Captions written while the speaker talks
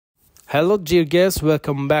Hello dear guests,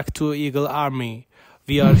 welcome back to Eagle Army.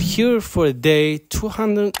 We are here for day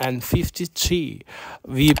 253.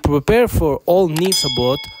 We prepare for all news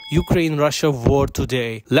about Ukraine-Russia war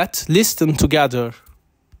today. Let's listen together.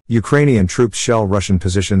 Ukrainian troops shell Russian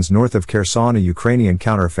positions north of Kherson. A Ukrainian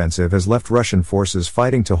counteroffensive has left Russian forces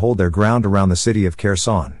fighting to hold their ground around the city of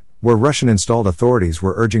Kherson, where Russian-installed authorities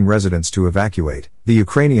were urging residents to evacuate, the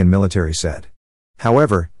Ukrainian military said.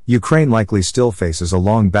 However, Ukraine likely still faces a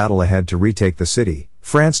long battle ahead to retake the city,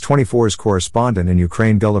 France 24's correspondent in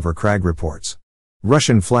Ukraine Gulliver Cragg reports.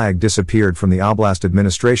 Russian flag disappeared from the Oblast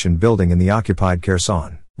administration building in the occupied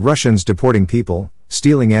Kherson. Russians deporting people,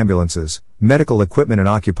 stealing ambulances, medical equipment in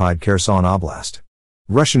occupied Kherson Oblast.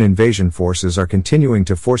 Russian invasion forces are continuing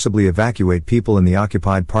to forcibly evacuate people in the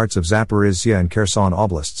occupied parts of Zaporizhzhia and Kherson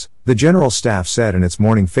Oblasts, the General Staff said in its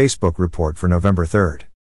morning Facebook report for November 3.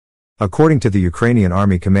 According to the Ukrainian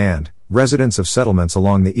Army Command, residents of settlements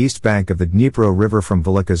along the east bank of the Dnipro River from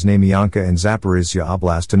Velika Znamianka in Zaporizhzhia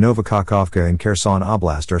Oblast to Novokakhovka in Kherson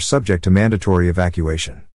Oblast are subject to mandatory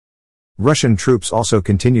evacuation. Russian troops also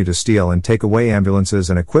continue to steal and take away ambulances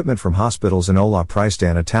and equipment from hospitals in Ola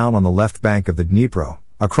Pristan, a town on the left bank of the Dnipro,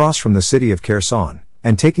 across from the city of Kherson,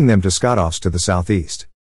 and taking them to Skatovsk to the southeast.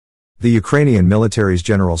 The Ukrainian military's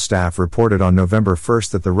general staff reported on November 1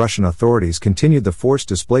 that the Russian authorities continued the forced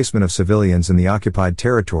displacement of civilians in the occupied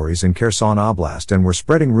territories in Kherson Oblast and were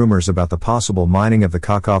spreading rumors about the possible mining of the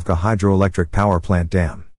Kakhovka hydroelectric power plant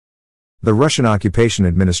dam. The Russian occupation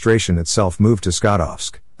administration itself moved to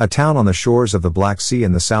Skatovsk, a town on the shores of the Black Sea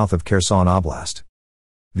in the south of Kherson Oblast.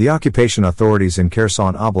 The occupation authorities in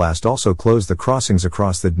Kherson Oblast also closed the crossings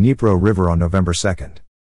across the Dnipro River on November 2.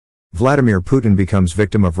 Vladimir Putin becomes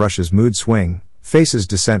victim of Russia's mood swing, faces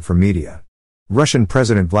dissent from media. Russian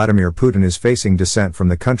President Vladimir Putin is facing dissent from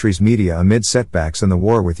the country's media amid setbacks in the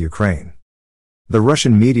war with Ukraine. The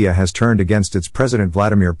Russian media has turned against its President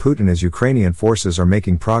Vladimir Putin as Ukrainian forces are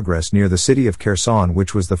making progress near the city of Kherson,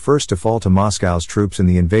 which was the first to fall to Moscow's troops in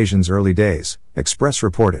the invasion's early days, Express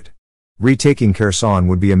reported. Retaking Kherson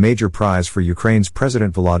would be a major prize for Ukraine's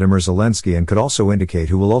President Volodymyr Zelensky and could also indicate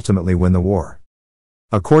who will ultimately win the war.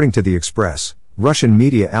 According to the Express, Russian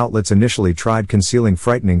media outlets initially tried concealing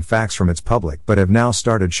frightening facts from its public but have now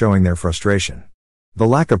started showing their frustration. The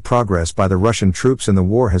lack of progress by the Russian troops in the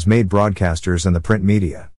war has made broadcasters and the print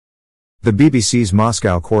media. The BBC's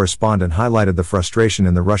Moscow correspondent highlighted the frustration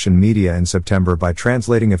in the Russian media in September by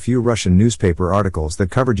translating a few Russian newspaper articles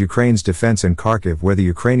that covered Ukraine's defense in Kharkiv, where the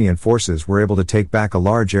Ukrainian forces were able to take back a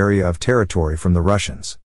large area of territory from the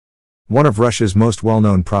Russians. One of Russia's most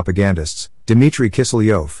well-known propagandists, Dmitry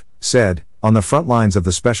Kiselyov, said, "On the front lines of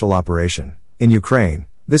the special operation, in Ukraine,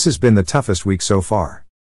 this has been the toughest week so far.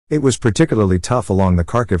 It was particularly tough along the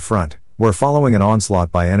Kharkiv front, where following an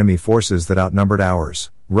onslaught by enemy forces that outnumbered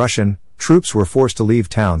ours, Russian troops were forced to leave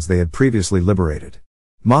towns they had previously liberated."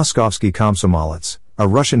 Moskovsky Komsomolets, a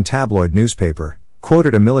Russian tabloid newspaper,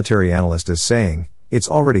 quoted a military analyst as saying, "It's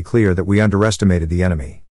already clear that we underestimated the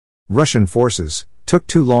enemy. Russian forces took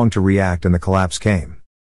too long to react and the collapse came.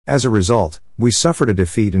 As a result, we suffered a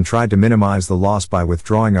defeat and tried to minimize the loss by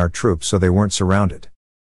withdrawing our troops so they weren't surrounded."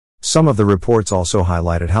 Some of the reports also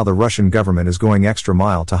highlighted how the Russian government is going extra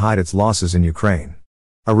mile to hide its losses in Ukraine.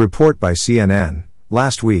 A report by CNN,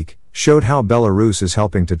 last week, showed how Belarus is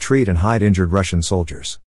helping to treat and hide injured Russian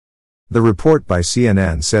soldiers. The report by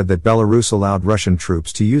CNN said that Belarus allowed Russian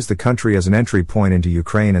troops to use the country as an entry point into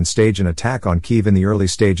Ukraine and stage an attack on Kyiv in the early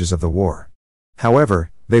stages of the war. However,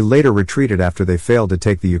 they later retreated after they failed to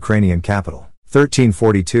take the Ukrainian capital.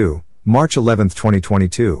 1342, March 11,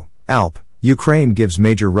 2022, Alp, Ukraine gives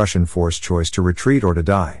major Russian force choice to retreat or to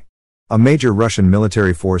die. A major Russian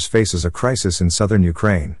military force faces a crisis in southern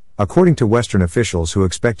Ukraine, according to Western officials who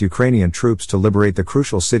expect Ukrainian troops to liberate the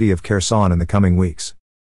crucial city of Kherson in the coming weeks.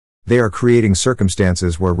 They are creating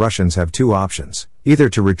circumstances where Russians have two options, either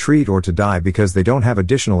to retreat or to die because they don't have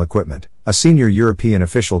additional equipment, a senior European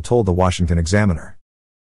official told the Washington Examiner.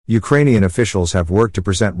 Ukrainian officials have worked to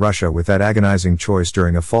present Russia with that agonizing choice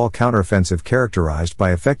during a fall counteroffensive characterized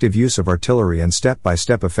by effective use of artillery and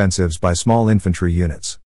step-by-step offensives by small infantry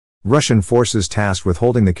units. Russian forces tasked with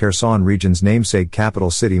holding the Kherson region's namesake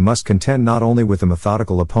capital city must contend not only with the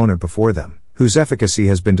methodical opponent before them, whose efficacy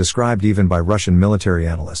has been described even by Russian military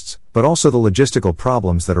analysts, but also the logistical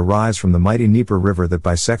problems that arise from the mighty Dnieper River that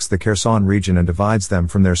bisects the Kherson region and divides them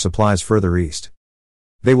from their supplies further east.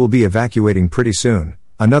 They will be evacuating pretty soon,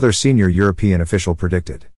 another senior European official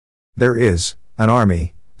predicted. There is an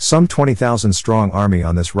army, some 20,000 strong army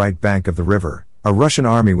on this right bank of the river, a Russian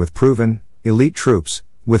army with proven, elite troops,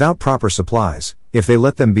 without proper supplies. If they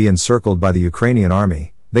let them be encircled by the Ukrainian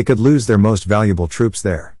army, they could lose their most valuable troops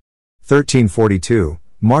there. 1342,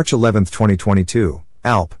 March 11, 2022,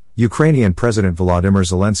 Alp, Ukrainian President Volodymyr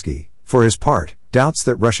Zelensky, for his part, doubts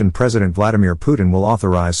that Russian President Vladimir Putin will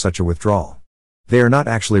authorize such a withdrawal. They are not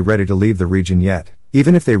actually ready to leave the region yet,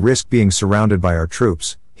 even if they risk being surrounded by our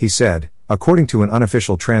troops, he said, according to an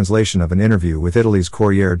unofficial translation of an interview with Italy's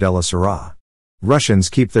Corriere della Sera. Russians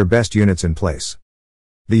keep their best units in place.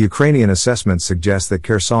 The Ukrainian assessment suggests that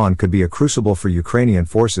Kherson could be a crucible for Ukrainian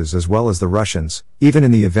forces as well as the Russians, even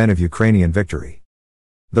in the event of Ukrainian victory.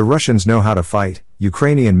 The Russians know how to fight,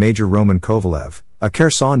 Ukrainian Major Roman Kovalev, a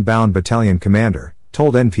Kherson-bound battalion commander,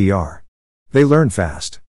 told NPR. They learn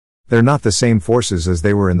fast. They're not the same forces as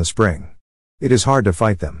they were in the spring. It is hard to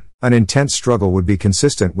fight them. An intense struggle would be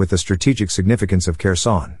consistent with the strategic significance of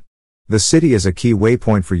Kherson. The city is a key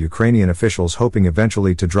waypoint for Ukrainian officials hoping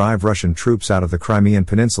eventually to drive Russian troops out of the Crimean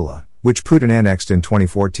Peninsula, which Putin annexed in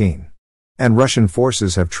 2014. And Russian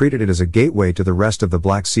forces have treated it as a gateway to the rest of the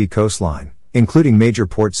Black Sea coastline, including major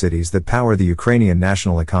port cities that power the Ukrainian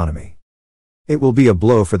national economy. It will be a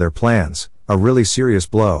blow for their plans, a really serious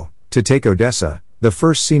blow, to take Odessa, the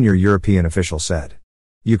first senior European official said.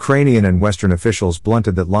 Ukrainian and Western officials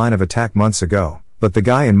blunted that line of attack months ago, but the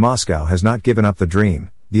guy in Moscow has not given up the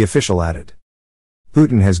dream, the official added.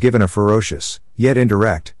 Putin has given a ferocious, yet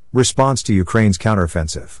indirect, response to Ukraine's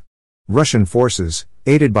counteroffensive. Russian forces,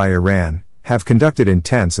 aided by Iran, have conducted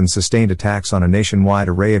intense and sustained attacks on a nationwide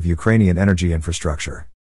array of Ukrainian energy infrastructure.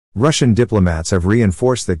 Russian diplomats have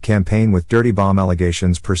reinforced that campaign with dirty bomb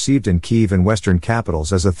allegations perceived in Kyiv and Western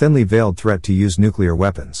capitals as a thinly veiled threat to use nuclear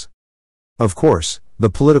weapons. Of course, the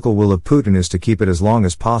political will of Putin is to keep it as long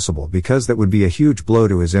as possible because that would be a huge blow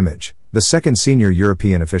to his image, the second senior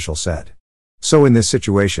European official said. So in this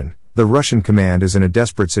situation, the Russian command is in a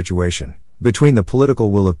desperate situation, between the political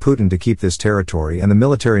will of Putin to keep this territory and the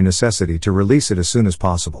military necessity to release it as soon as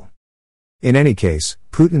possible. In any case,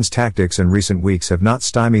 Putin's tactics in recent weeks have not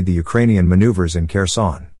stymied the Ukrainian maneuvers in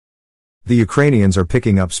Kherson. The Ukrainians are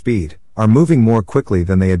picking up speed, are moving more quickly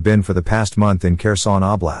than they had been for the past month in Kherson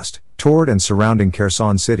Oblast, toward and surrounding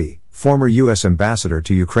Kherson City, former U.S. Ambassador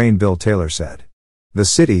to Ukraine Bill Taylor said. The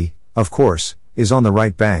city, of course, is on the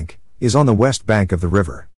right bank, is on the west bank of the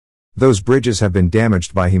river. Those bridges have been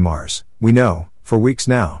damaged by HIMARS, we know, for weeks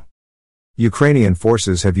now. Ukrainian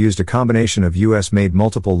forces have used a combination of U.S.-made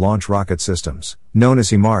multiple launch rocket systems, known as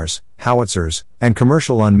HIMARS, howitzers, and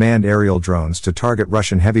commercial unmanned aerial drones to target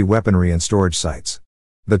Russian heavy weaponry and storage sites.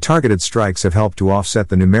 The targeted strikes have helped to offset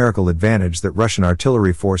the numerical advantage that Russian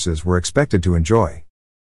artillery forces were expected to enjoy.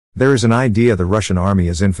 There is an idea the Russian army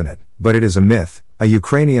is infinite, but it is a myth, a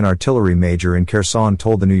Ukrainian artillery major in Kherson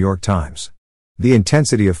told the New York Times. The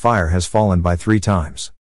intensity of fire has fallen by 3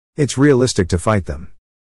 times. It's realistic to fight them.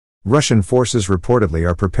 Russian forces reportedly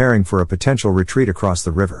are preparing for a potential retreat across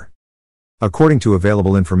the river. According to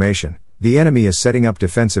available information, the enemy is setting up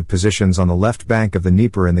defensive positions on the left bank of the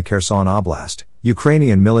Dnieper in the Kherson Oblast,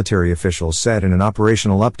 Ukrainian military officials said in an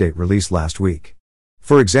operational update released last week.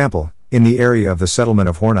 For example, in the area of the settlement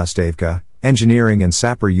of Hornostevka, engineering and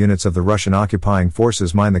sapper units of the Russian occupying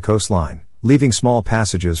forces mine the coastline, leaving small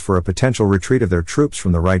passages for a potential retreat of their troops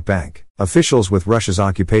from the right bank. Officials with Russia's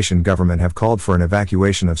occupation government have called for an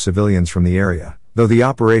evacuation of civilians from the area, though the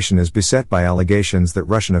operation is beset by allegations that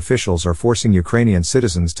Russian officials are forcing Ukrainian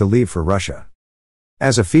citizens to leave for Russia.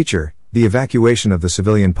 As a feature, the evacuation of the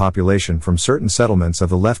civilian population from certain settlements of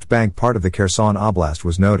the left bank part of the Kherson Oblast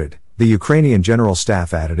was noted, the Ukrainian General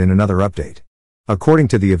Staff added in another update. According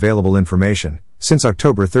to the available information, since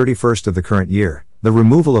October 31st of the current year, the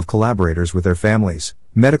removal of collaborators with their families,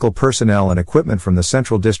 medical personnel and equipment from the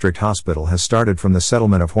Central District Hospital has started from the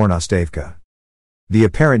settlement of Hornostevka. The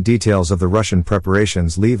apparent details of the Russian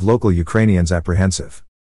preparations leave local Ukrainians apprehensive.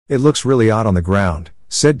 It looks really odd on the ground,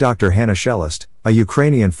 said Dr. Hanna Shelist, a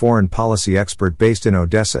Ukrainian foreign policy expert based in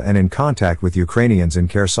Odessa and in contact with Ukrainians in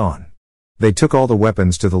Kherson. They took all the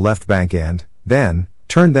weapons to the left bank and, then,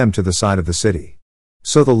 turned them to the side of the city.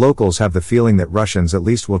 So the locals have the feeling that Russians at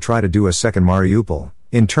least will try to do a second Mariupol,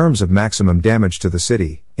 in terms of maximum damage to the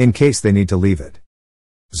city, in case they need to leave it.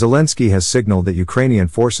 Zelensky has signaled that Ukrainian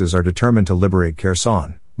forces are determined to liberate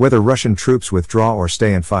Kherson, whether Russian troops withdraw or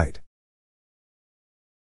stay and fight.